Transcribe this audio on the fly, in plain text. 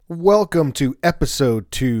Welcome to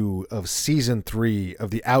episode 2 of season 3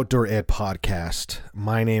 of the Outdoor Ed podcast.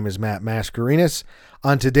 My name is Matt Mascarenas.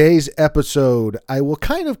 On today's episode, I will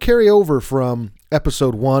kind of carry over from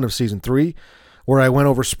episode 1 of season 3, where I went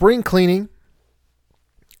over spring cleaning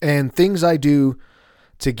and things I do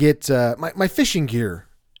to get my fishing gear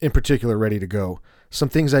in particular ready to go. Some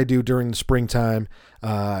things I do during the springtime.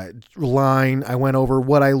 Line, I went over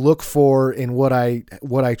what I look for and what I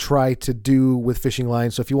try to do with fishing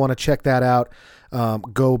lines. So if you want to check that out,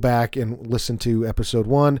 go back and listen to episode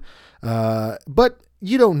 1. But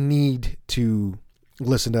you don't need to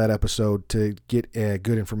listen to that episode to get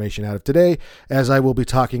good information out of today, as I will be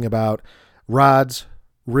talking about rods,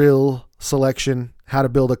 reel selection, how to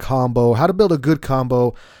build a combo, how to build a good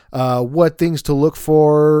combo, what things to look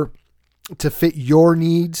for to fit your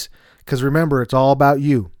needs. Because remember, it's all about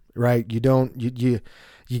you, right? You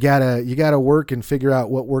gotta work and figure out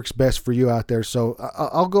what works best for you out there. So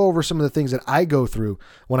I'll go over some of the things that I go through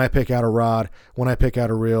when I pick out a rod, when I pick out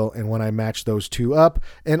a reel, and when I match those two up.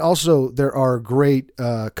 And also, there are great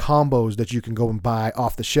combos that you can go and buy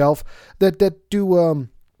off the shelf that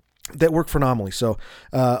work phenomenally. So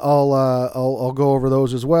I'll go over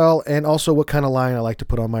those as well, and also what kind of line I like to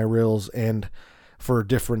put on my reels and for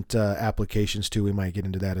different applications too. We might get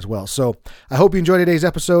into that as well. So I hope you enjoyed today's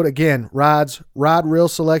episode. Again, rod reel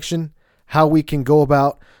selection, how we can go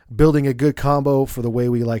about building a good combo for the way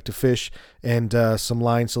we like to fish, and some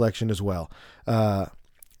line selection as well.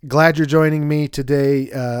 Glad you're joining me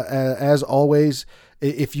today. As always,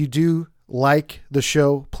 if you do like the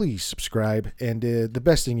show, please subscribe. And the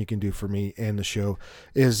best thing you can do for me and the show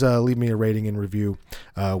is leave me a rating and review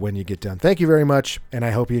when you get done. Thank you very much, and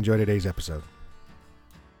I hope you enjoyed today's episode.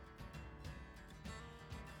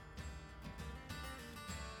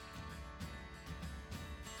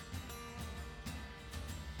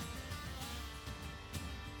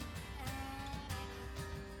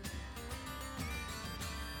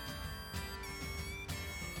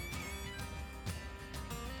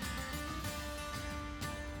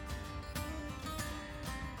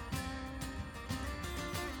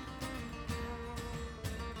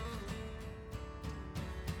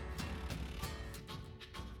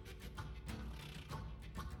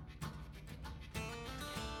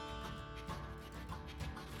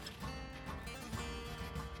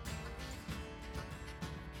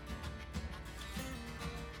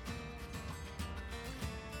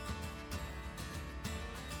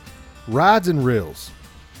 Rods and reels,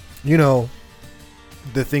 you know,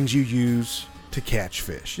 the things you use to catch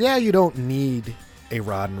fish. Yeah, you don't need a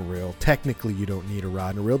rod and a reel. Technically, you don't need a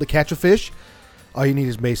rod and a reel to catch a fish. All you need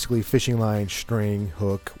is basically fishing line, string,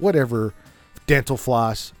 hook, whatever, dental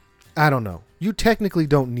floss. I don't know. You technically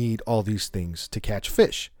don't need all these things to catch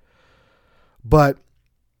fish. But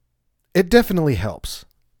it definitely helps.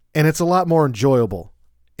 And it's a lot more enjoyable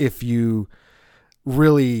if you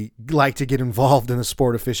really like to get involved in the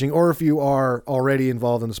sport of fishing, or if you are already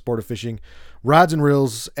involved in the sport of fishing. Rods and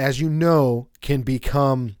reels, as you know, can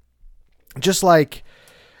become just like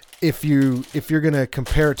if you're going to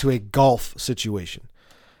compare it to a golf situation.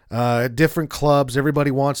 Different clubs,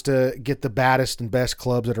 everybody wants to get the baddest and best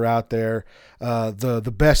clubs that are out there,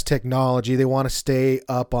 the best technology. They want to stay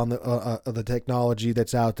up on the technology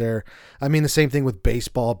that's out there. I mean, the same thing with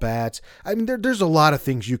baseball bats. I mean, there's a lot of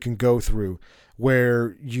things you can go through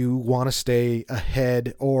where you want to stay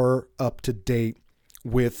ahead or up to date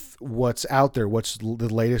with what's out there, what's the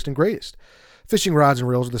latest and greatest. Fishing rods and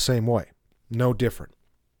reels are the same way, no different.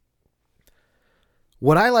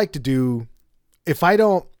 What I like to do,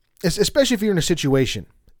 especially if you're in a situation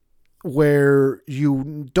where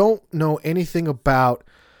you don't know anything about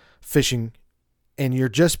fishing and you're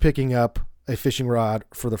just picking up a fishing rod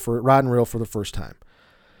rod and reel for the first time,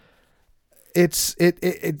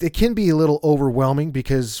 it can be a little overwhelming,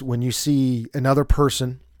 because when you see another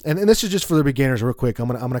person, and this is just for the beginners real quick. I'm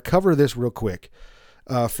gonna cover this real quick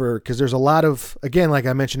because there's a lot of, again, like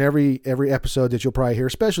I mentioned, every episode that you'll probably hear,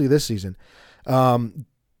 especially this season.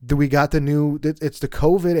 We got it's the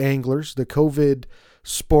COVID anglers, the COVID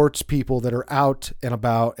sports people that are out and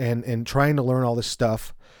about and trying to learn all this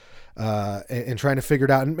stuff and trying to figure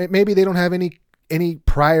it out. And maybe they don't have any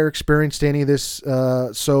prior experience to any of this,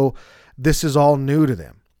 so this is all new to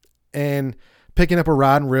them. And picking up a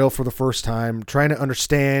rod and reel for the first time, trying to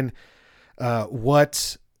understand what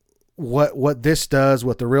this does,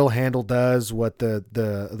 what the reel handle does, what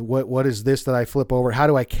is this that I flip over, how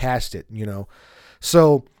do I cast it, you know?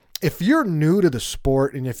 So if you're new to the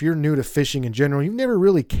sport and if you're new to fishing in general, you've never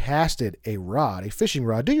really casted a fishing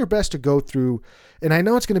rod, do your best to go through. And I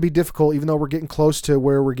know it's going to be difficult, even though we're getting close to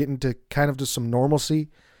where we're getting to kind of just some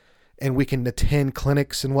normalcy and we can attend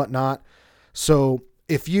clinics and whatnot. So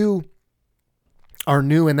if you are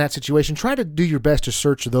new in that situation, try to do your best to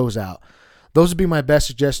search those out. Those would be my best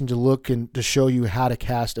suggestion to look and to show you how to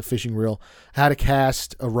cast a fishing reel, how to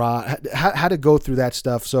cast a rod, how to go through that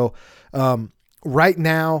stuff. So right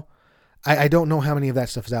now, I don't know how many of that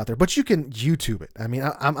stuff is out there, but you can YouTube it. I mean,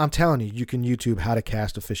 I'm telling you, you can YouTube how to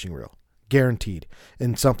cast a fishing reel, guaranteed.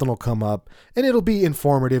 And something will come up, and it'll be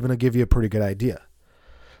informative, and it'll give you a pretty good idea.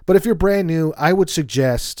 But if you're brand new, I would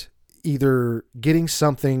suggest either getting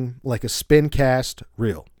something like a spin cast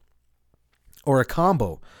reel or a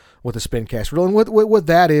combo with a spin cast reel. And what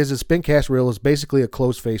that is, a spin cast reel is basically a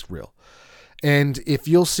closed face reel. And if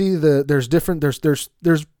you'll see there's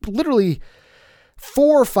literally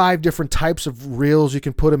 4 or 5 different types of reels you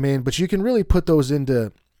can put them in, but you can really put those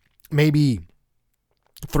into maybe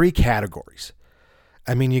 3 categories.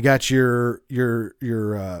 I mean, you got your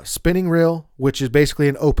spinning reel, which is basically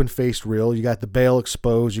an open-faced reel. You got the bail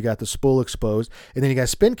exposed, you got the spool exposed, and then you got a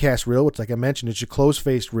spin cast reel, which, like I mentioned, is your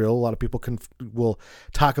closed-faced reel. A lot of people will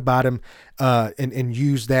talk about them and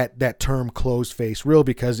use that term closed-faced reel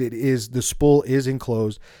because the spool is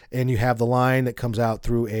enclosed, and you have the line that comes out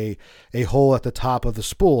through a hole at the top of the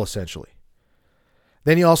spool, essentially.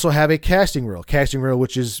 Then you also have a casting reel,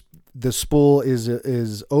 which is the spool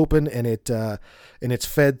is open and it's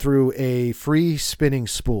fed through a free spinning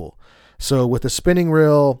spool. So with a spinning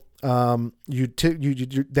reel,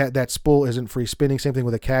 that spool isn't free spinning. Same thing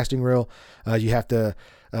with a casting reel. You have to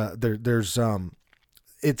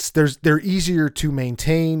they're easier to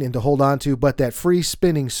maintain and to hold on to, but that free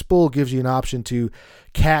spinning spool gives you an option to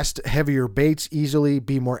cast heavier baits easily,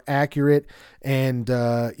 be more accurate, and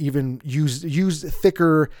even use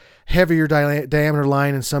thicker, heavier diameter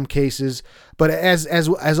line in some cases. But as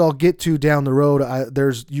I'll get to down the road,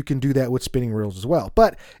 you can do that with spinning reels as well.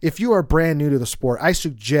 But if you are brand new to the sport, I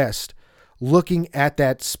suggest looking at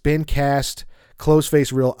that spin cast closed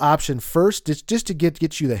face reel option first, just to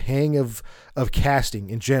get you the hang of casting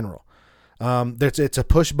in general. It's a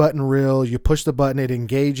push button reel. You push the button, it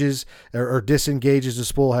engages or disengages the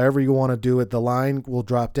spool, however you want to do it. The line will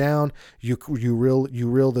drop down. You reel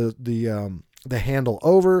the handle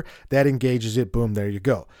over, that engages it. Boom, there you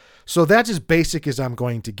go. So that's as basic as I'm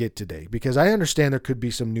going to get today, because I understand there could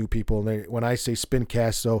be some new people when I say spin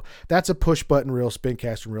cast. So that's a push button reel, spin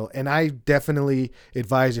cast reel. And I definitely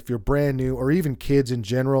advise, if you're brand new or even kids in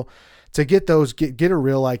general, to get a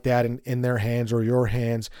reel like that in their hands or your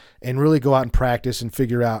hands, and really go out and practice and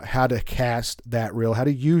figure out how to cast that reel, how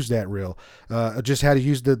to use that reel, just how to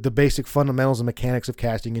use the basic fundamentals and mechanics of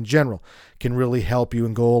casting in general can really help you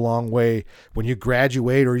and go a long way when you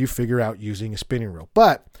graduate or you figure out using a spinning reel.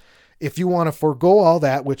 But if you want to forego all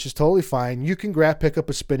that, which is totally fine, you can pick up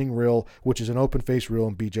a spinning reel, which is an open face reel,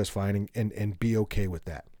 and be just fine and be okay with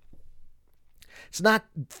that. It's not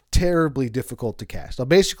terribly difficult to cast. So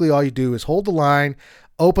basically all you do is hold the line,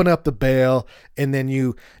 open up the bail, and then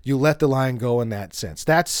you let the line go in that sense.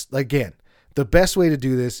 That's, again, the best way to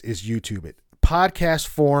do this is YouTube it. Podcast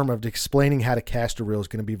form of explaining how to cast a reel is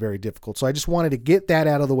going to be very difficult. So I just wanted to get that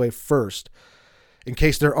out of the way first, in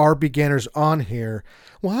case there are beginners on here.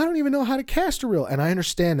 Well, I don't even know how to cast a reel. And I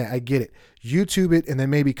understand that. I get it. YouTube it and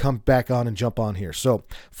then maybe come back on and jump on here. So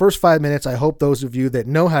first 5 minutes, I hope those of you that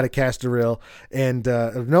know how to cast a reel and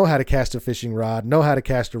know how to cast a fishing rod, know how to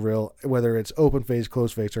cast a reel, whether it's open face,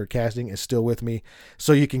 closed face, or casting, is still with me,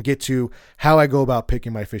 so you can get to how I go about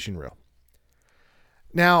picking my fishing reel.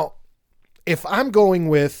 Now, if I'm going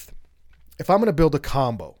to build a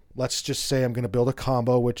combo, let's just say I'm going to build a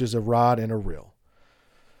combo, which is a rod and a reel.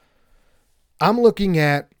 I'm looking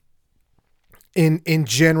at, in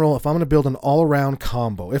general, if I'm going to build an all-around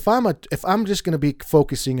combo, if I'm just going to be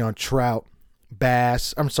focusing on trout,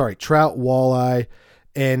 walleye,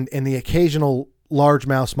 and the occasional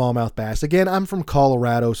largemouth, smallmouth bass. Again, I'm from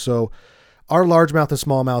Colorado, so our largemouth and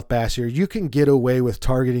smallmouth bass here, you can get away with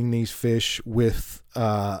targeting these fish with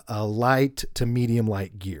a light to medium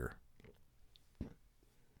light gear.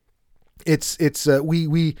 I'm not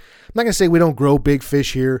going to say we don't grow big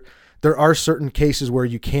fish here. There are certain cases where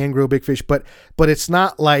you can grow big fish, but it's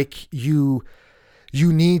not like you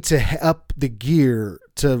need to up the gear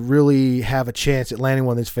to really have a chance at landing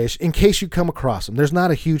one of these fish in case you come across them. There's not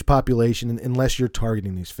a huge population unless you're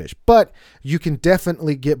targeting these fish, but you can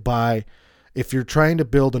definitely get by if you're trying to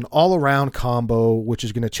build an all-around combo, which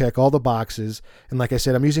is going to check all the boxes. And like I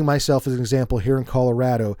said, I'm using myself as an example here in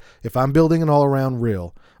Colorado. If I'm building an all-around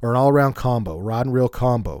reel or an all-around combo, rod and reel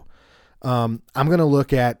combo, I'm going to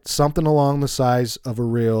look at something along the size of a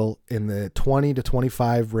reel in the 20 to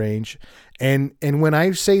 25 range. And when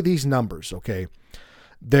I say these numbers, okay,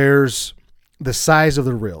 there's the size of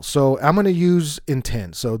the reel. So I'm going to use in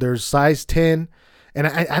 10. So there's size 10, and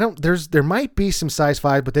I don't, there might be some size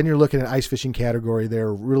 5, but then you're looking at ice fishing category.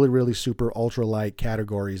 They're really, really super ultra light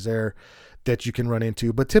categories there that you can run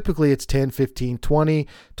into. But typically it's 10, 15, 20,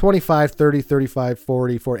 25, 30, 35,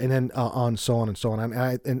 40, 40, and then on so on and so on.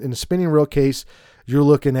 And in the spinning reel case, you're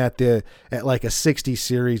looking at like a 60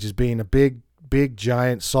 series as being a big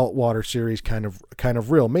giant saltwater series kind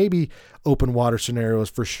of reel. Maybe open water scenarios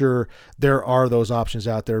for sure. There are those options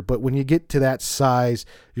out there, but when you get to that size,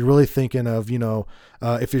 you're really thinking of,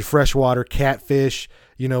 if you're freshwater, catfish,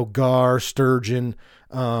 gar, sturgeon,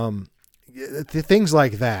 things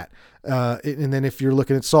like that. And then if you're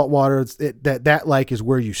looking at saltwater, that like is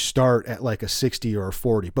where you start at like a 60 or a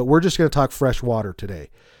 40, but we're just going to talk freshwater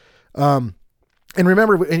today. And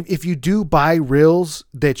remember, if you do buy reels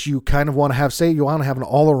that you kind of want to have, say you want to have an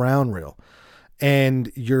all-around reel,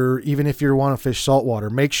 and even if you want to fish saltwater,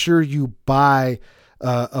 make sure you buy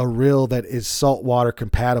a reel that is saltwater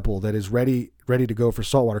compatible, that is ready to go for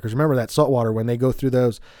saltwater. Because remember that saltwater, when they go through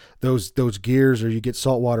those gears, or you get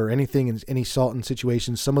saltwater, anything in any salt in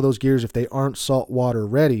situations, some of those gears, if they aren't saltwater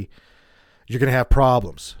ready, you're going to have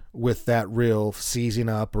problems with that reel seizing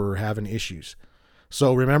up or having issues.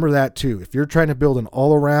 So remember that too. If you're trying to build an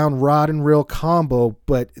all-around rod and reel combo,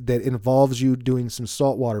 but that involves you doing some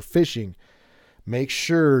saltwater fishing, make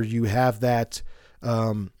sure you have that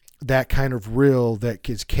that kind of reel that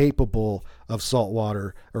is capable of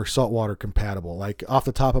saltwater or saltwater compatible. Like off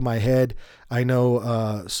the top of my head, I know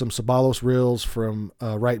some Sabalos reels from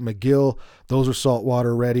Wright McGill. Those are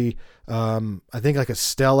saltwater ready. I think like a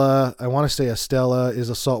Stella, I want to say a Stella is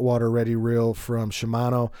a saltwater ready reel from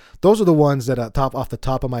Shimano. Those are the ones that off the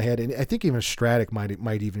top of my head, and I think even Stratic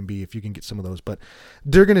might even be, if you can get some of those, but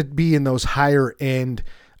they're going to be in those higher end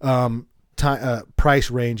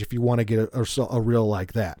price range if you want to get a reel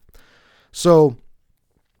like that. So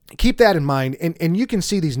keep that in mind, and you can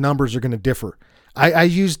see these numbers are going to differ. I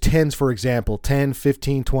use 10s, for example, 10,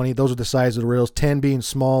 15, 20. Those are the size of the reels, 10 being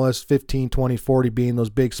smallest, 15, 20, 40 being those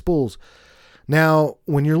big spools. Now,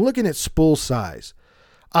 when you're looking at spool size,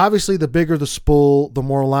 obviously the bigger the spool, the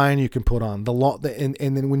more line you can put on. And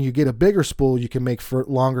then when you get a bigger spool, you can make for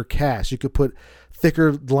longer casts. You could put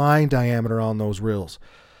thicker line diameter on those reels.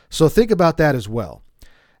 So think about that as well.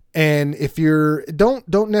 And if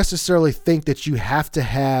don't necessarily think that you have to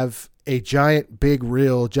have a giant big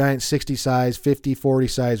reel, giant 60 size, 50, 40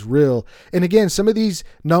 size reel. And again, some of these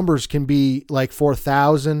numbers can be like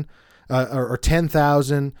 4,000 or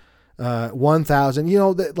 10,000, 1,000.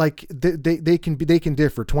 They can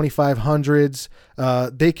differ. 2,500s,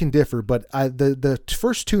 they can differ. But the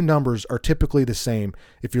first two numbers are typically the same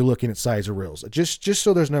if you're looking at size of reels. Just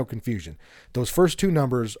so there's no confusion, those first two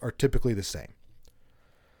numbers are typically the same.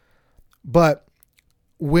 But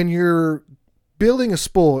when you're building a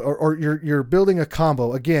spool or you're building a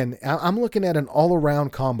combo, again, I'm looking at an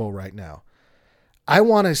all-around combo right now. I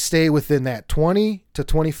want to stay within that 20 to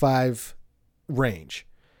 25 range.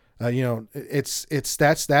 It's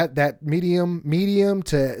that medium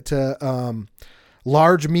to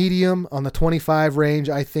large medium on the 25 range.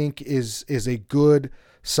 I think is a good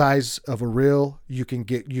size of a reel. You can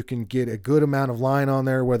get a good amount of line on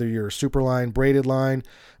there, whether you're a super line, braided line,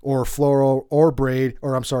 or fluoro or braid,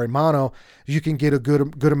 or I'm sorry, mono. You can get a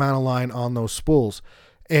good amount of line on those spools,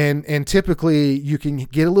 and typically you can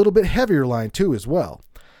get a little bit heavier line too as well.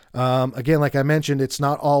 Again, like I mentioned, it's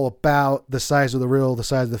not all about the size of the reel, the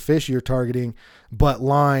size of the fish you're targeting, but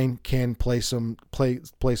line can play some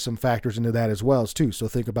factors into that as well too. So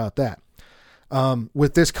think about that.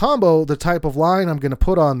 With this combo, the type of line I'm going to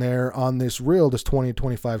put on there on this reel, this 20 to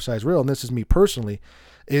 25 size reel, and this is me personally,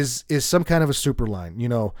 is some kind of a super line.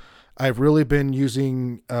 I've really been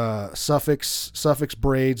using Suffix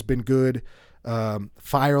braids, been good.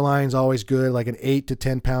 Fireline's always good, like an 8 to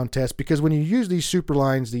 10 pound test, because when you use these super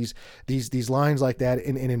lines, these lines like that,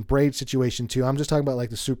 and in braid situation too, I'm just talking about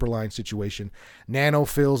like the super line situation.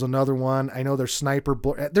 Nanofill's another one. I know there's Sniper.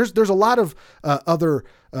 There's a lot of other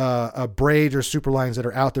braids or super lines that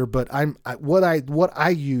are out there, but what I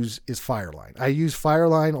use is Fireline. I use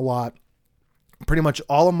Fireline a lot. Pretty much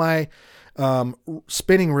all of my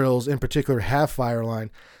spinning reels in particular have Fireline.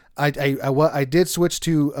 I did switch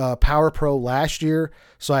to Power Pro last year,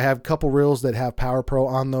 so I have a couple reels that have Power Pro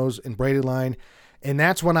on those in braided line, and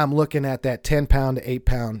that's when I'm looking at that 10 pound to 8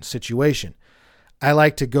 pound situation. I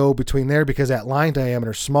like to go between there because that line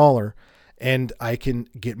diameter is smaller, and I can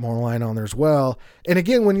get more line on there as well. And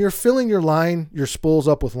again, when you're filling your spools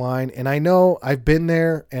up with line, and I know I've been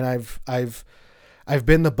there, and I've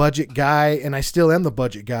been the budget guy, and I still am the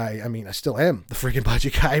budget guy. I mean, I still am the freaking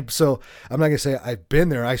budget guy. So I'm not going to say I've been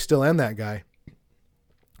there. I still am that guy.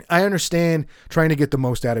 I understand trying to get the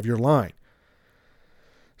most out of your line.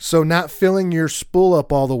 So not filling your spool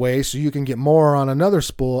up all the way so you can get more on another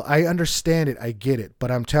spool, I understand it. I get it. But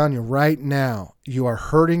I'm telling you right now, you are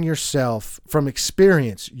hurting yourself from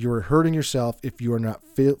experience. You're hurting yourself if you are not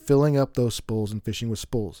filling up those spools and fishing with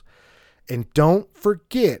spools. And don't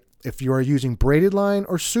forget, if you are using braided line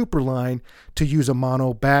or super line, to use a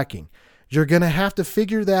mono backing. You're going to have to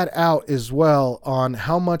figure that out as well on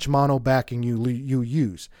how much mono backing you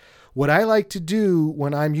use. What I like to do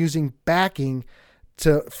when I'm using backing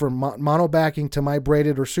for mono backing to my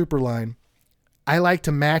braided or super line, I like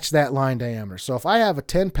to match that line diameter. So if I have a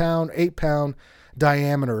 10 pound, 8 pound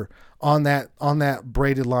diameter on that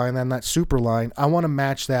braided line, on that super line, I want to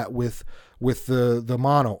match that with the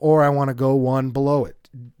mono, or I want to go one below it.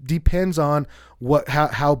 Depends on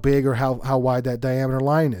how big or how wide that diameter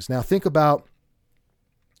line is. Now think about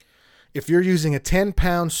if you're using a 10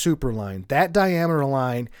 pound super line, that diameter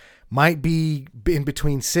line might be in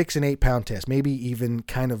between 6 and 8 pound test, maybe even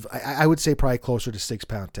kind of, I would say probably closer to 6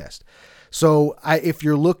 pound test. So if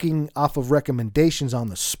you're looking off of recommendations on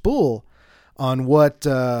the spool on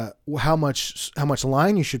how much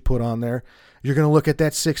line you should put on there, you're going to look at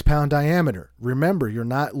that 6 pound diameter. Remember, you're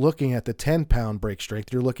not looking at the 10 pound break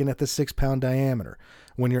strength. You're looking at the 6 pound diameter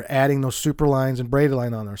when you're adding those super lines and braided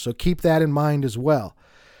line on there. So keep that in mind as well.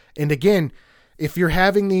 And again, if you're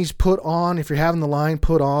having these put on, if you're having the line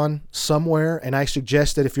put on somewhere, and I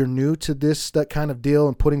suggest that if you're new to that kind of deal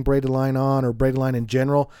and putting braided line on or braided line in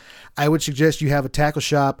general, I would suggest you have a tackle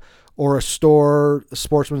shop or a store, a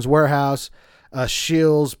Sportsman's Warehouse,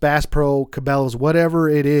 Scheels, Bass Pro, Cabela's, whatever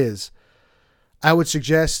it is. I would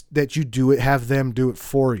suggest that you do it, have them do it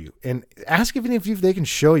for you, and ask if they can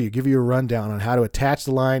show you, give you a rundown on how to attach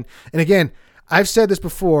the line. And again, I've said this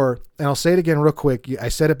before, and I'll say it again real quick. I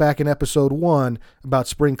said it back in episode 1 about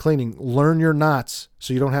spring cleaning. Learn your knots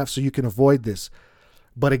so you can avoid this.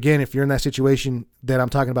 But again, if you're in that situation that I'm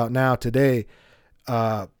talking about now today,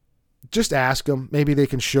 just ask them. Maybe they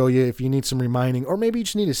can show you if you need some reminding, or maybe you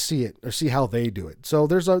just need to see it or see how they do it. So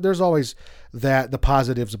there's always the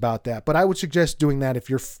positives about that. But I would suggest doing that if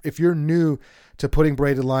you're new to putting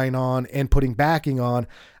braided line on and putting backing on.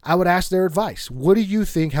 I would ask their advice. What do you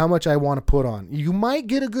think? How much I want to put on? You might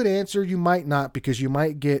get a good answer. You might not, because you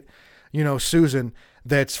might get, Susan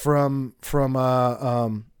that's from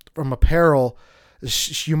apparel.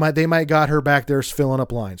 They might got her back there filling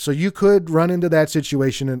up lines. So you could run into that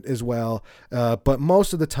situation as well. But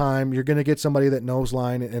most of the time you're going to get somebody that knows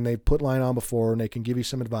line and they put line on before, and they can give you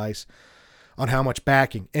some advice on how much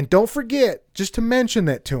backing. And don't forget just to mention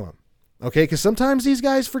that to them. Okay. Cause sometimes these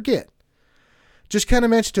guys forget. Just kind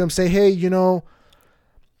of mention to them, say, hey,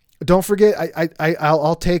 don't forget,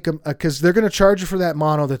 I'll take them, because they're going to charge you for that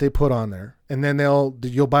mono that they put on there. And then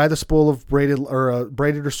you'll buy the spool of braided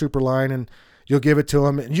or super line, and you'll give it to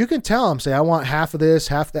them, and you can tell them, say, I want half of this,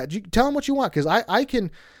 half that. You tell them what you want, because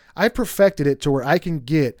I perfected it to where I can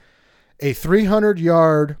get a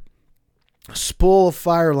 300-yard spool of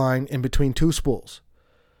fire line in between two spools.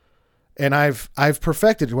 And I've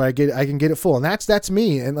perfected it where I can get it full. And that's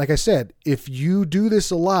me. And like I said, if you do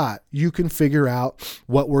this a lot, you can figure out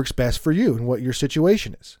what works best for you and what your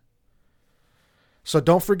situation is. So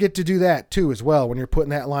don't forget to do that too as well when you're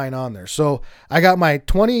putting that line on there. So I got my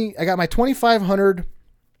 2500,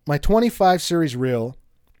 my 25 series reel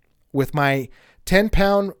with my 10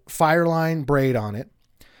 pound fire line braid on it.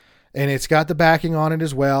 And it's got the backing on it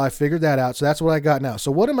as well. I figured that out. So that's what I got now.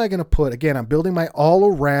 So what am I going to put? Again, I'm building my all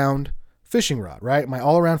around fishing rod, right? My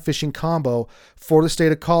all around fishing combo for the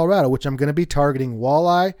state of Colorado, which I'm going to be targeting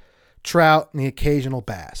walleye, trout, and the occasional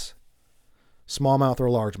bass, smallmouth or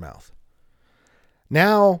largemouth.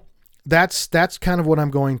 Now, that's kind of what I'm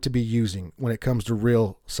going to be using when it comes to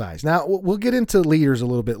reel size. Now, we'll get into leaders a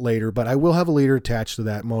little bit later, but I will have a leader attached to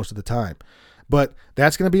that most of the time. But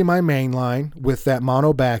that's going to be my main line with that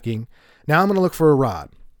mono backing. Now I'm going to look for a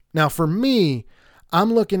rod. Now, for me,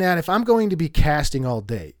 I'm looking at if I'm going to be casting all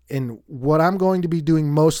day, and what I'm going to be doing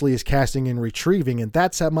mostly is casting and retrieving, and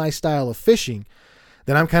that's my style of fishing,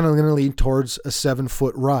 then I'm kind of going to lean towards a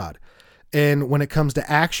 7-foot rod. And when it comes to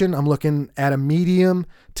action, I'm looking at a medium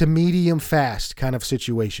to medium fast kind of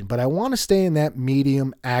situation. But I want to stay in that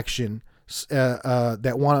medium action, in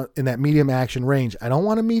that medium action range. I don't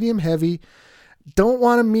want a medium heavy. Don't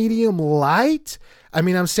want a medium light. I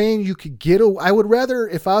mean, I'm saying you could I would rather,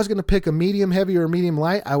 if I was going to pick a medium heavy or a medium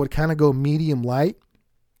light, I would kind of go medium light.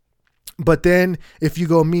 But then if you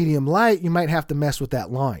go medium light, you might have to mess with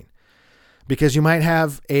that line, because you might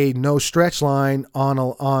have a no stretch line on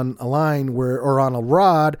a line or on a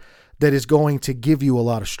rod that is going to give you a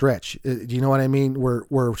lot of stretch. Do you know what I mean?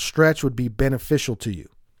 Where stretch would be beneficial to you.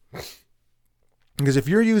 Because if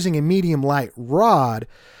you're using a medium light rod,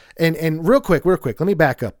 and real quick, let me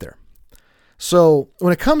back up there. So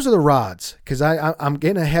when it comes to the rods, because I'm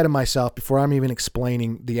getting ahead of myself before I'm even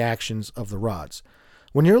explaining the actions of the rods.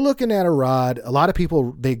 When you're looking at a rod, a lot of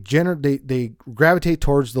people, they gravitate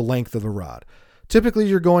towards the length of the rod. Typically,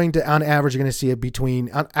 you're going to, on average, you're going to see it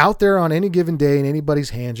between, out there on any given day in anybody's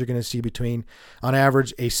hands, you're going to see between, on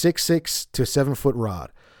average, a 6'6" to 7 foot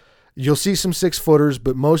rod. You'll see some 6 footers,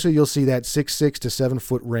 but mostly you'll see that 6'6" to 7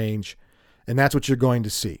 foot range, and that's what you're going to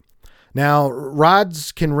see. Now,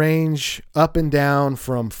 rods can range up and down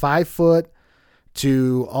from 5 foot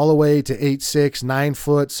to all the way to 8'6", 9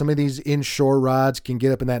 foot. Some of these inshore rods can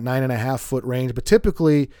get up in that 9.5 foot range, but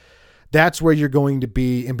typically that's where you're going to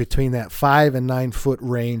be, in between that 5 and 9 foot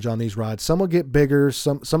range on these rods. Some will get bigger,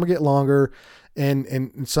 some will get longer,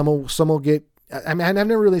 and some will get. I mean, I've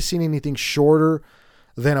never really seen anything shorter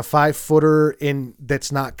than a 5 footer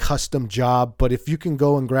that's not custom job. But if you can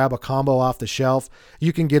go and grab a combo off the shelf,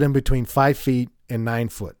 you can get them between 5 feet and 9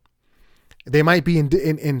 foot. They might be in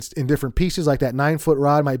different pieces, like that 9 foot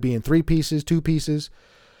rod might be in 3 pieces, 2 pieces.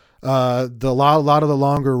 A lot of the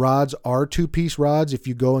longer rods are 2-piece rods if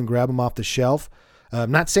you go and grab them off the shelf.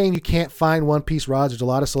 I'm not saying you can't find 1-piece rods. There's a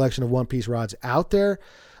lot of selection of 1-piece rods out there.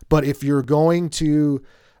 But if you're going to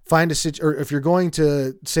if you're going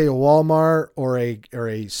to, say, a Walmart or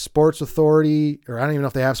a Sports Authority, or I don't even know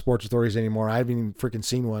if they have Sports Authorities anymore. I haven't even freaking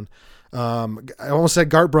seen one. I almost said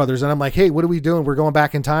Gart Brothers, and I'm like, hey, what are we doing? We're going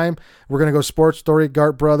back in time. We're going to go Sports Authority,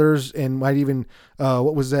 Gart Brothers, and might even,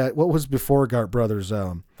 what was that? What was before Gart Brothers?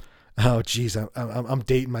 Oh, geez, I'm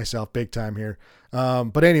dating myself big time here.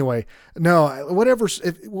 But anyway, no, whatever.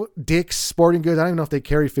 Dick's Sporting Goods, I don't even know if they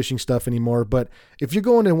carry fishing stuff anymore. But if you're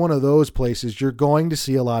going to one of those places, you're going to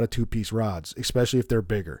see a lot of 2-piece rods, especially if they're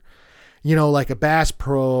bigger. You know, like a Bass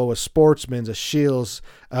Pro, a Sportsman's, a Scheels,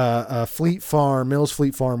 a Fleet Farm, Mills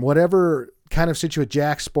Fleet Farm, whatever kind of situation,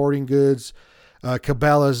 Jack Sporting Goods,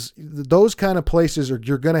 Cabela's, those kind of places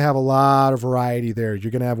you're going to have a lot of variety there.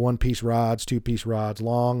 You're going to have 1-piece rods, 2-piece rods,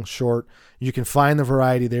 long, short. You can find the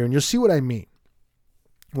variety there, and you'll see what I mean.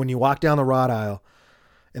 When you walk down the rod aisle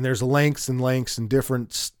and there's lengths and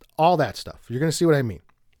different, all that stuff, you're going to see what I mean.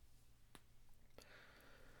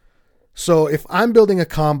 So if I'm building a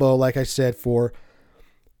combo, like I said, for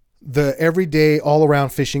the everyday all around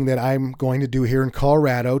fishing that I'm going to do here in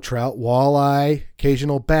Colorado, trout, walleye,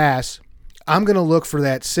 occasional bass, I'm going to look for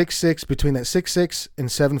that 6'6", between that 6'6" and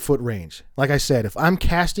 7 foot range. Like I said, if I'm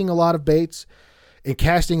casting a lot of baits and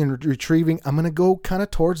casting and retrieving, I'm going to go kind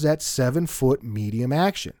of towards that 7 foot medium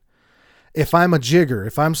action. If I'm a jigger,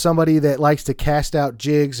 if I'm somebody that likes to cast out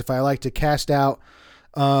jigs, if I like to cast out,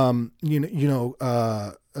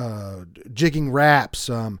 jigging wraps,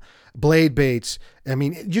 blade baits. I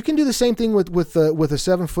mean, you can do the same thing with a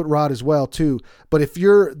 7 foot rod as well too. But if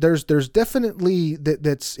there's definitely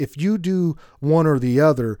that's if you do one or the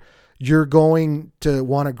other, you're going to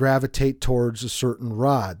want to gravitate towards a certain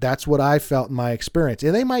rod. That's what I felt in my experience,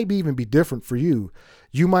 and they might even be different for you.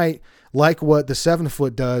 You might like what the 7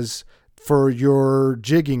 foot does for your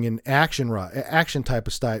jigging and action type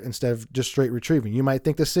of style instead of just straight retrieving. You might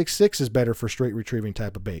think the 6'6" is better for straight retrieving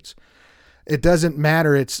type of baits. It doesn't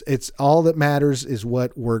matter. It's all that matters is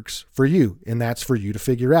what works for you, and that's for you to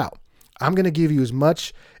figure out. I'm going to give you as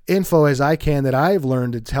much info as I can that I've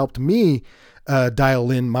learned. It's helped me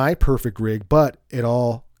dial in my perfect rig, but it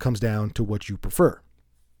all comes down to what you prefer.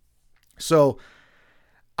 So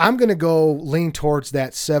I'm going to go lean towards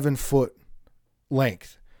that 7 foot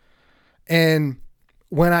length. And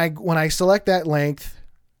when I select that length,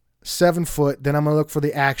 7 foot, then I'm going to look for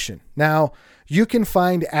the action. Now, you can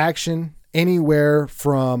find action anywhere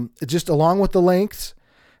from, just along with the lengths,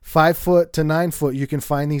 5 foot to 9 foot, you can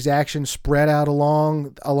find these actions spread out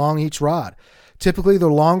along each rod. Typically, the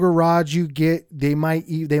longer rods you get, they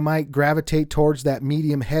might gravitate towards that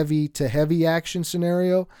medium heavy to heavy action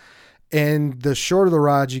scenario. And the shorter the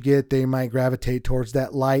rods you get, they might gravitate towards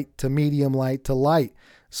that light to medium, light to light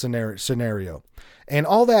scenario. And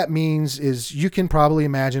all that means is you can probably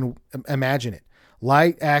imagine it.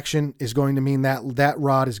 Light action is going to mean that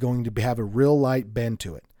rod is going to have a real light bend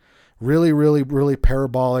to it. Really, really, really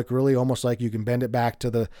parabolic, really almost like you can bend it back to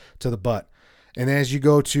the butt. And then as you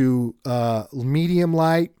go to medium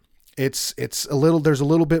light, there's a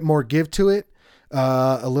little bit more give to it,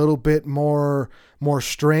 a little bit more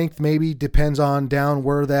strength, maybe depends on down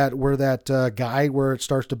where that guide, where it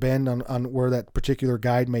starts to bend on where that particular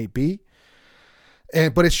guide may be.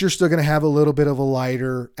 But you're still going to have a little bit of a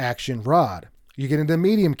lighter action rod. You get into the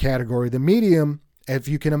medium category. The medium, if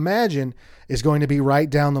you can imagine, is going to be right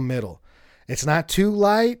down the middle. It's not too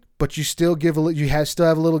light, but you still still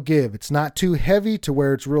have a little give. It's not too heavy to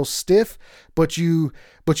where it's real stiff, but you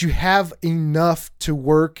have enough to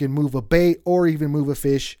work and move a bait or even move a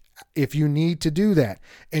fish if you need to do that.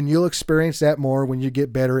 And you'll experience that more when you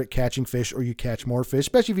get better at catching fish or you catch more fish,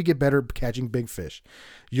 especially if you get better at catching big fish.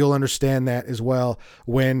 You'll understand that as well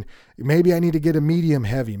when maybe I need to get a medium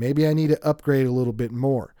heavy. Maybe I need to upgrade a little bit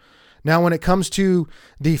more. Now, when it comes to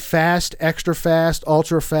the fast, extra fast,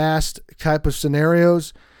 ultra fast type of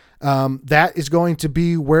scenarios, that is going to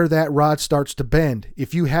be where that rod starts to bend.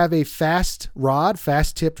 If you have a fast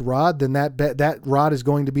tipped rod, then that rod is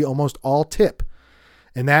going to be almost all tip.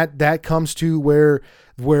 And that comes to where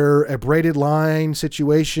a braided line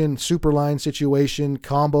situation, super line situation,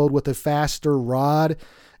 comboed with a faster rod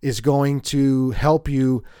is going to help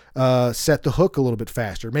you set the hook a little bit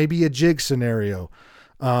faster. Maybe a jig scenario.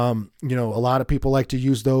 A lot of people like to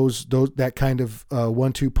use that kind of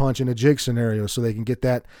 1-2 punch in a jig scenario so they can get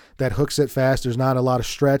that hook set fast. There's not a lot of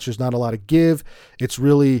stretch. There's not a lot of give.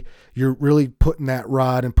 You're really putting that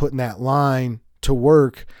rod and putting that line to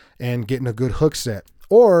work and getting a good hook set.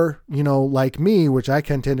 Or, like me, which I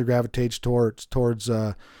can tend to gravitate towards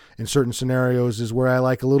in certain scenarios, is where I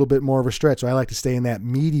like a little bit more of a stretch. So I like to stay in that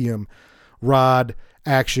medium rod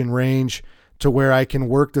action range to where I can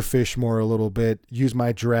work the fish more a little bit, use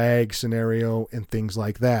my drag scenario and things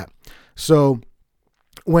like that. So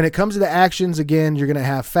when it comes to the actions, again, you're going to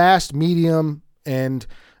have fast, medium, and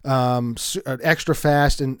extra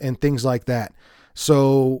fast and things like that.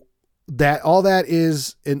 So all that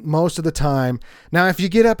is in most of the time. Now, if you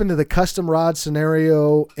get up into the custom rod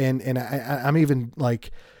scenario, and I'm even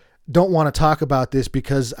like, don't want to talk about this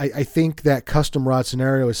because I think that custom rod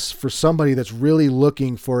scenario is for somebody that's really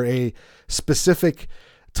looking for a specific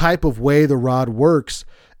type of way the rod works.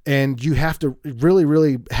 And you have to really,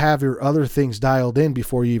 really have your other things dialed in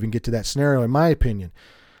before you even get to that scenario, in my opinion.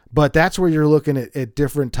 But that's where you're looking at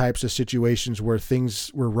different types of situations where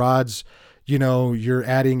rods, you're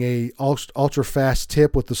adding a ultra fast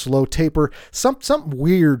tip with the slow taper, some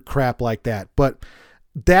weird crap like that. But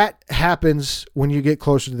that happens when you get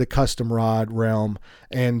closer to the custom rod realm.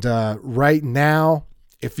 And right now,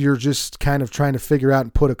 if you're just kind of trying to figure out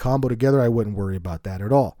and put a combo together, I wouldn't worry about that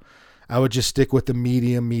at all. I would just stick with the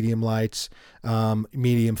medium lights,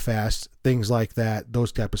 medium fast, things like that,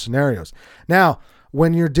 those type of scenarios. Now,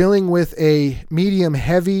 when you're dealing with a medium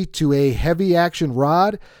heavy to a heavy action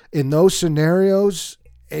rod, in those scenarios,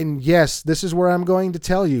 and yes, this is where I'm going to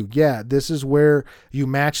tell you, this is where you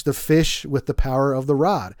match the fish with the power of the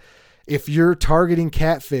rod. If you're targeting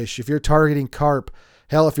catfish, if you're targeting carp,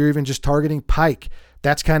 hell, if you're even just targeting pike,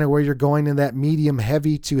 that's kind of where you're going in that medium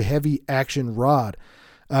heavy to heavy action rod.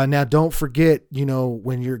 Now, don't forget,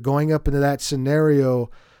 when you're going up into that scenario,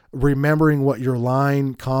 remembering what your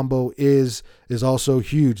line combo is also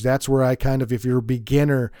huge. That's where I kind of, if you're a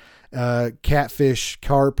beginner, catfish,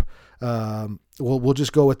 carp, we'll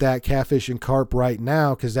just go with that, catfish and carp right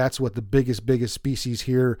now, because that's what the biggest species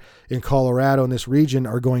here in Colorado in this region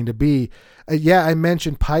are going to be. I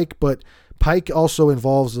mentioned pike, but pike also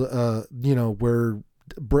involves, where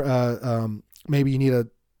maybe you need a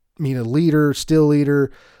leader, still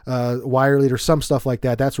leader, wire leader, some stuff like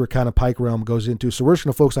that. That's where kind of pike realm goes into. So we're just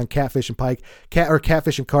going to focus on catfish and pike,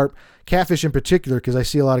 catfish and carp, catfish in particular, because I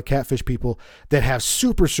see a lot of catfish people that have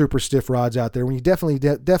super, super stiff rods out there when you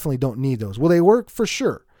definitely don't need those. Will they work? For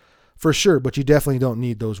sure, but you definitely don't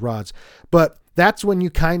need those rods. But that's when you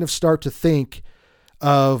kind of start to think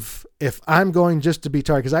of, if I'm going just to be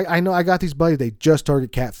target, because I know I got these buddies, they just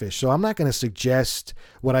target catfish. So I'm not going to suggest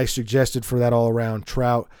what I suggested for that all around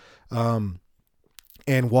trout and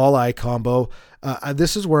walleye combo.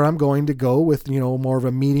 This is where I'm going to go with, more of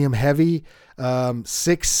a medium heavy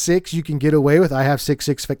 6.6 you can get away with. I have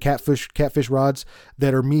 6.6 catfish rods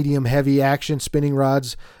that are medium heavy action spinning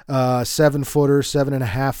rods, 7-footers,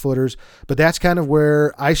 7.5 footers. But that's kind of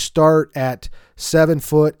where I start at 7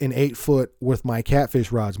 foot and 8 foot with my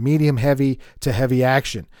catfish rods, medium heavy to heavy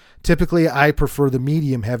action. Typically, I prefer the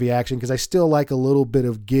medium heavy action because I still like a little bit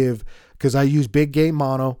of give, because I use big game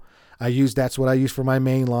mono. That's what I use for my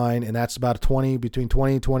main line, and that's about between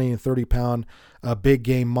 20 and 30 pound big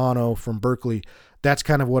game mono from Berkley. That's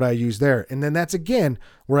kind of what I use there. And then that's again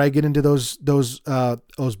where I get into those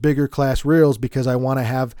bigger class reels, because I want to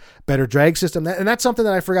have better drag system. And that's something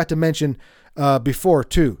that I forgot to mention before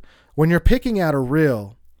too. When you're picking out a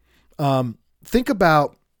reel, think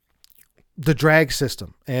about the drag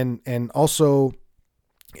system and also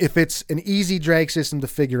if it's an easy drag system to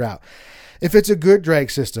figure out. If it's a good drag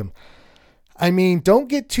system, I mean, don't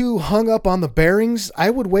get too hung up on the bearings.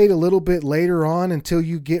 I would wait a little bit later on until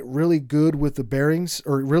you get really good with the bearings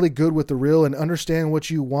or really good with the reel and understand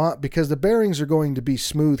what you want, because the bearings are going to be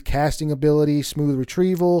smooth casting ability, smooth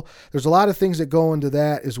retrieval. There's a lot of things that go into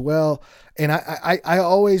that as well. And I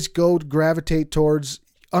always gravitate towards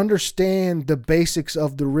understand the basics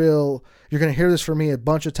of the reel. You're going to hear this from me a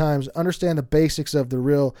bunch of times. Understand the basics of the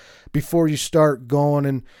reel before you start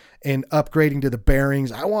going and upgrading to the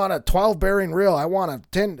bearings. I want a 12 bearing reel. I want a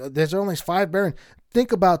 10. There's only 5 bearing.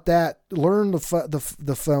 Think about that. Learn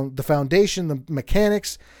the foundation, the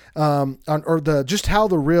mechanics, or just how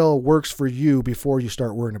the reel works for you before you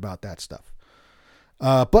start worrying about that stuff.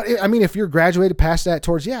 But I mean, if you're graduated past that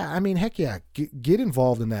towards, heck yeah, get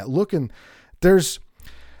involved in that.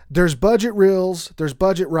 There's budget reels, there's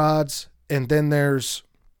budget rods, and then there's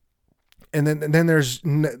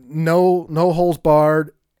no holes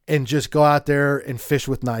barred, and just go out there and fish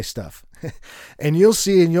with nice stuff. And you'll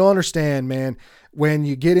see and you'll understand, man, when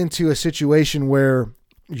you get into a situation where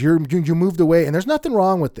you moved away, and there's nothing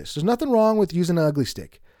wrong with this. There's nothing wrong with using an ugly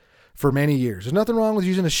stick for many years. There's nothing wrong with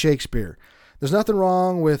using a Shakespeare. There's nothing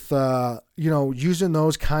wrong with, using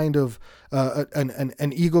those kind of,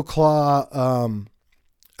 an Eagle Claw,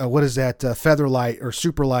 what is that? Feather light or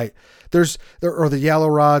super light. Or the yellow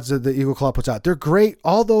rods that the Eagle Claw puts out. They're great.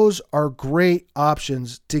 All those are great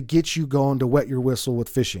options to get you going to wet your whistle with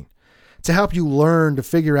fishing, to help you learn to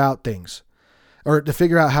figure out things, or to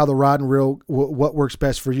figure out how the rod and reel, what works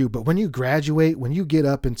best for you. But when you graduate, when you get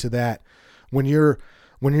up into that, when you're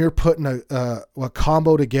putting a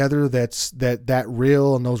combo together that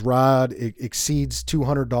reel and those rod exceeds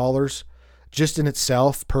 $200 just in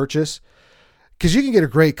itself purchase, because you can get a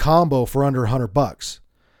great combo for under $100.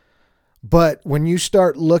 But when you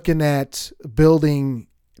start looking at building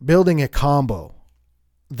a combo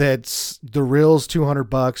that's the reel's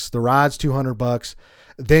 $200, the rod's $200,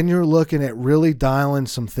 then you're looking at really dialing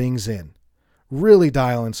some things in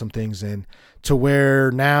to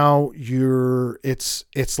where now it's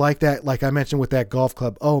like that, like I mentioned with that golf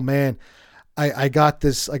club. Oh man, I got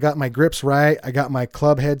my grips right. I got my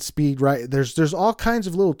club head speed right. There's all kinds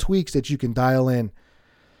of little tweaks that you can dial in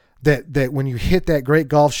that when you hit that great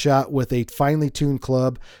golf shot with a finely tuned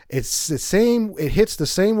club, it's the same. It hits the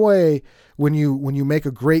same way when you make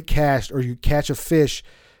a great cast or you catch a fish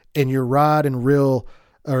and your rod and reel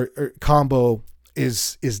or combo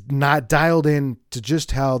is not dialed in to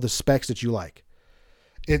just how the specs that you like.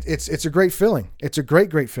 It's a great feeling. It's a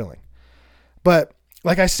great feeling. But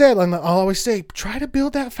like I said, I'll always say, try to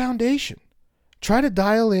build that foundation. Try to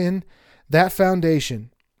dial in that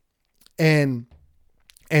foundation and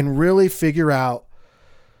really figure out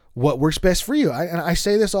what works best for you. I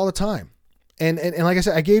say this all the time. And like I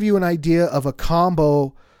said, I gave you an idea of a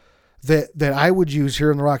combo that I would use here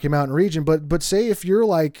in the Rocky Mountain region. But say if you're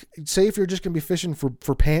just going to be fishing for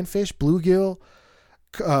panfish, bluegill,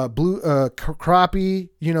 crappie,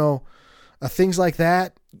 things like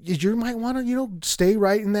that, you might want to, stay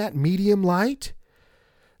right in that medium light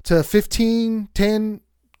to 15, 10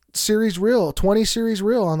 series reel, 20 series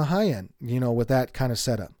reel on the high end, with that kind of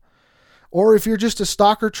setup. Or if you're just a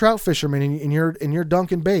stalker trout fisherman and you're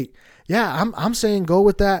dunking bait, I'm saying go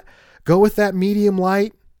with that medium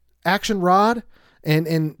light action rod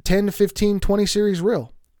and 10 to 15, 20 series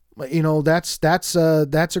reel. That's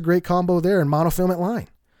a great combo there, and monofilament line.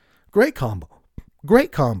 Great combo.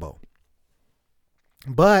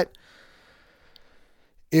 But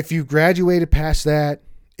if you graduated past that,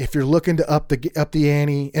 if you're looking to up the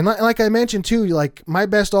ante, and like I mentioned too, like my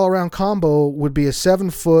best all around combo would be a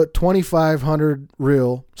 7-foot 2500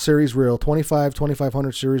 reel, series reel,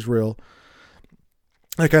 2500 series reel.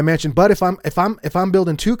 Like I mentioned, but if I'm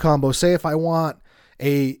building two combos, say if I want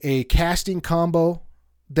a casting combo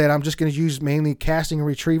that I'm just going to use mainly casting and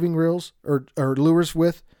retrieving reels or lures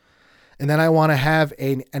with, and then I want to have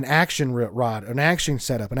an action rod, an action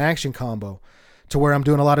setup, an action combo, to where I'm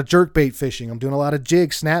doing a lot of jerkbait fishing. I'm doing a lot of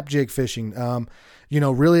snap jig fishing,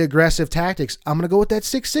 really aggressive tactics. I'm going to go with that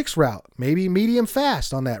 6-6 route, maybe medium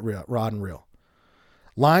fast on that rod and reel.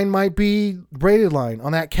 Line might be braided line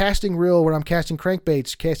on that casting reel where I'm casting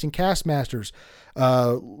crankbaits, casting Castmasters,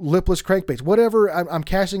 lipless crankbaits, whatever I'm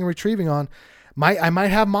casting and retrieving on. I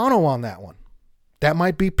might have mono on that one. That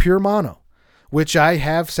might be pure mono, which I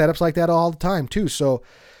have setups like that all the time too. So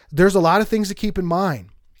there's a lot of things to keep in mind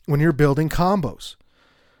when you're building combos.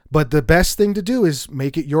 But the best thing to do is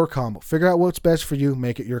make it your combo. Figure out what's best for you,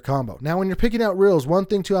 make it your combo. Now, when you're picking out reels, one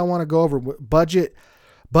thing too I want to go over: budget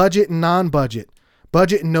and non-budget,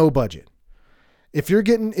 budget and no budget. If you're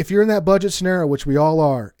in that budget scenario, which we all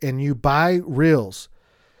are, and you buy reels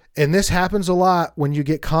And this happens a lot when you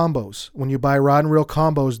get combos, when you buy rod and reel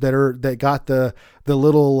combos that got the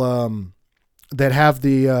little that have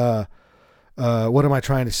the what am I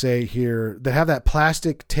trying to say here? That have that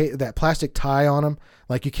plastic tie on them,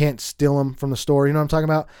 like you can't steal them from the store. You know what I'm talking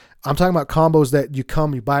about? I'm talking about combos that you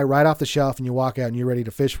buy right off the shelf and you walk out and you're ready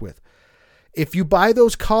to fish with. If you buy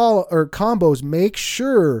those combos, make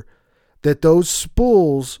sure that those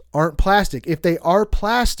spools aren't plastic. If they are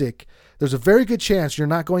plastic, there's a very good chance you're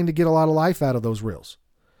not going to get a lot of life out of those reels.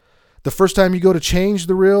 The first time you go to change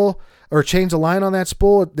the reel or change the line on that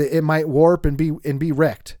spool, it might warp and be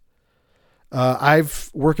wrecked.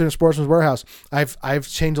 I've worked in a Sportsman's Warehouse. I've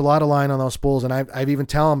changed a lot of line on those spools, and I've even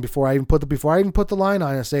tell them before I even put the line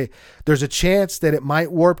on, I say there's a chance that it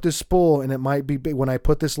might warp this spool, and it might be big when I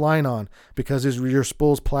put this line on because your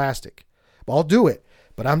spool's plastic. I'll do it,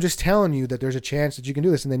 but I'm just telling you that there's a chance that you can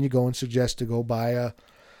do this, and then you go and suggest to go buy a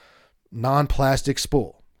non-plastic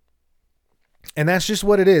spool. And that's just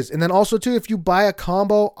what it is. And then also too, if you buy a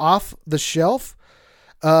combo off the shelf,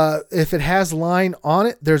 if it has line on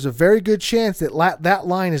it, there's a very good chance that that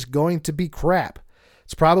line is going to be crap.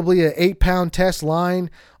 It's probably an 8-pound test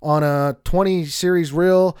line on a 20 series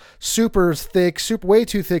reel, super thick, way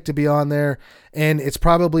too thick to be on there. And it's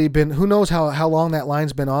probably been, who knows how long that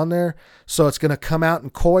line's been on there. So it's going to come out in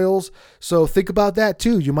coils. So think about that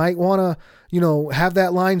too. You might want to, have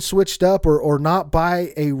that line switched up or not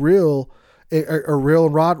buy a reel, a reel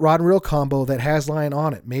rod and reel combo that has line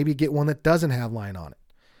on it. Maybe get one that doesn't have line on it.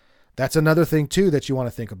 That's another thing too that you want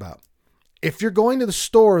to think about. If you're going to the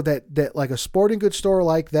store that like a sporting goods store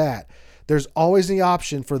like that, there's always the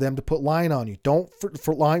option for them to put line on you. Don't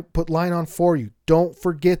put line on for you. Don't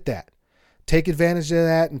forget that. Take advantage of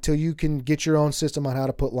that until you can get your own system on how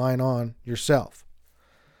to put line on yourself.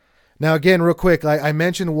 Now, again, real quick, I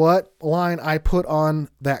mentioned what line I put on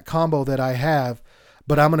that combo that I have,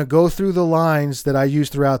 but I'm going to go through the lines that I use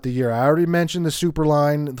throughout the year. I already mentioned the Super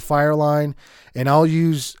line, the Fire line, and I'll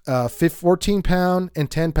use 14 pound and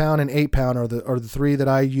 10 pound and 8 pound are the three that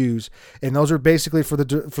I use. And those are basically for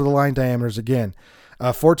the line diameters. Again,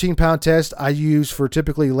 14 pound test I use for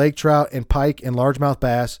typically lake trout and pike and largemouth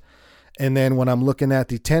bass. And then when I'm looking at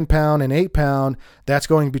the 10 pound and 8 pound, that's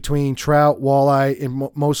going between trout, walleye, and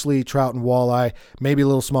mostly trout and walleye, maybe a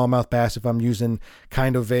little smallmouth bass if I'm using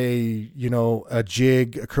kind of a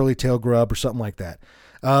jig, a curly tail grub or something like that.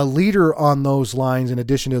 Leader on those lines in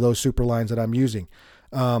addition to those super lines that I'm using.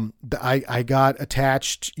 I got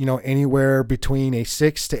attached, anywhere between a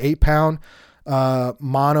 6 to 8 pound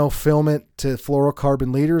monofilament to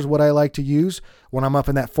fluorocarbon leader is what I like to use when I'm up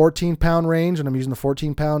in that 14 pound range, and I'm using the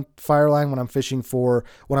 14 pound fire line when I'm fishing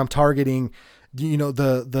when I'm targeting,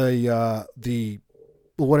 the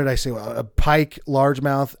what did I say? A pike,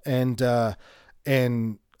 largemouth, and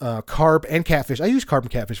carp and catfish. I use carp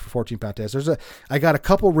and catfish for 14 pound tests. I got a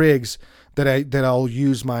couple rigs that I'll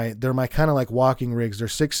use they're my kind of like walking rigs. They're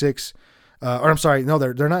 6'6", or I'm sorry, no,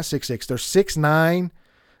 they're not 6'6". They're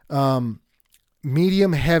 6'9",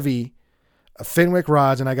 medium heavy Fenwick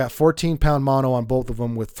rods, and I got 14 pound mono on both of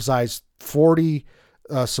them with size 40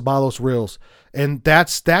 Sabalos reels, and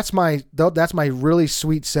that's my really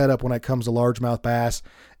sweet setup when it comes to largemouth bass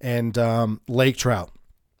and lake trout.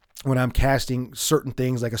 When I'm casting certain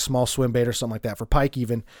things like a small swim bait or something like that for pike,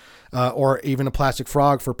 even or even a plastic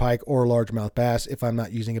frog for pike or largemouth bass if I'm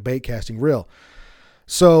not using a bait casting reel.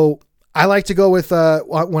 So I like to go with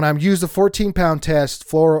when I'm using the 14 pound test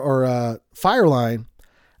fire line,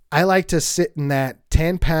 I like to sit in that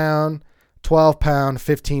 10 pound, 12 pound,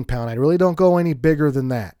 15 pound. I really don't go any bigger than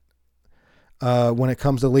that when it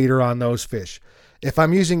comes to leader on those fish. If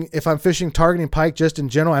I'm fishing targeting pike just in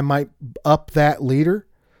general, I might up that leader.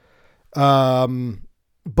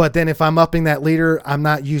 But then if I'm upping that leader, I'm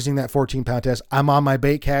not using that 14 pound test. I'm on my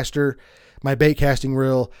bait casting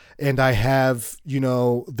reel, and I have,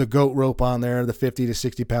 the goat rope on there, the 50 to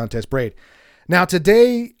 60 pound test braid. Now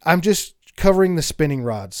today I'm just covering the spinning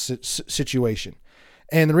rod situation.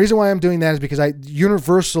 And the reason why I'm doing that is because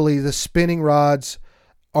universally the spinning rods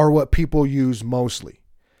are what people use mostly.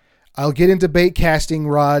 I'll get into bait casting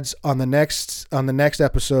rods on the next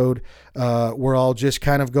episode, where I'll just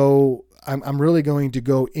kind of go. I'm really going to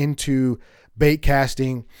go into bait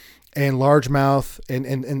casting and largemouth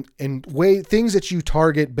and things that you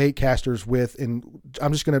target bait casters with. And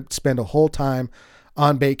I'm just going to spend a whole time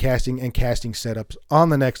on bait casting and casting setups on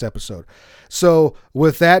the next episode. So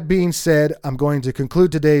with that being said, I'm going to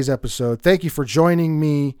conclude today's episode. Thank you for joining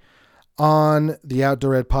me on the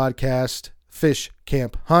Outdoor Ed Podcast, Fish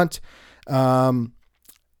Camp Hunt.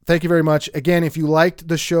 Thank you very much. Again, if you liked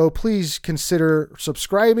the show, please consider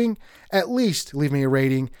subscribing. At least leave me a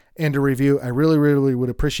rating and a review. I really, really would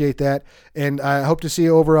appreciate that. And I hope to see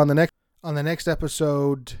you over on the next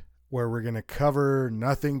episode, where we're going to cover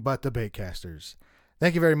nothing but the baitcasters.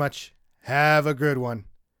 Thank you very much. Have a good one,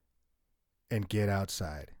 and get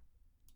outside.